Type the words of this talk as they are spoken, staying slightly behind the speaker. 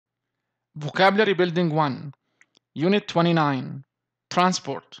Vocabulary Building 1, Unit 29,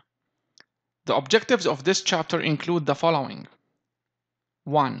 Transport. The objectives of this chapter include the following.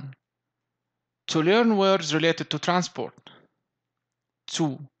 1. To learn words related to transport.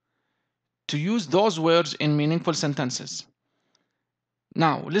 2. To use those words in meaningful sentences.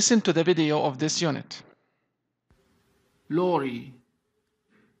 Now, listen to the video of this unit. Lorry,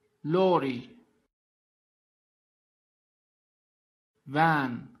 lorry.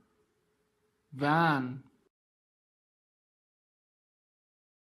 Van, van.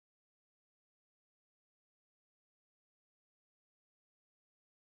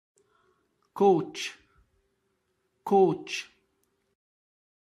 Coach, coach.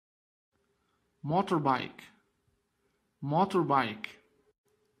 Motorbike, motorbike.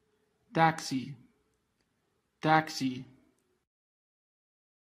 Taxi, taxi.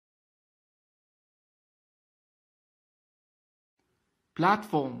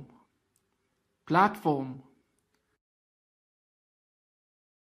 Platform, platform.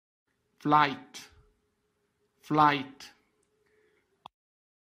 Flight, flight.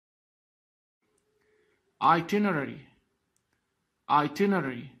 Itinerary,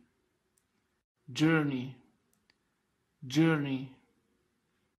 itinerary. Journey, journey.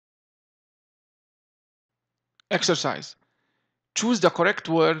 Exercise. Choose the correct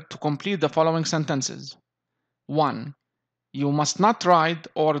word to complete the following sentences. 1. You must not ride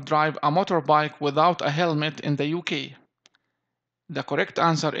or drive a motorbike without a helmet in the UK. The correct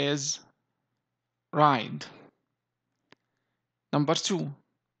answer is ride. Number 2.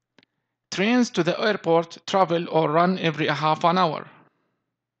 Trains to the airport travel or run every half an hour.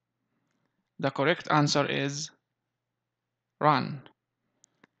 The correct answer is run.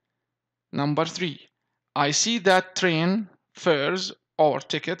 Number 3. I see that train fares or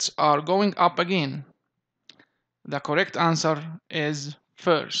tickets are going up again. The correct answer is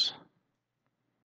fares.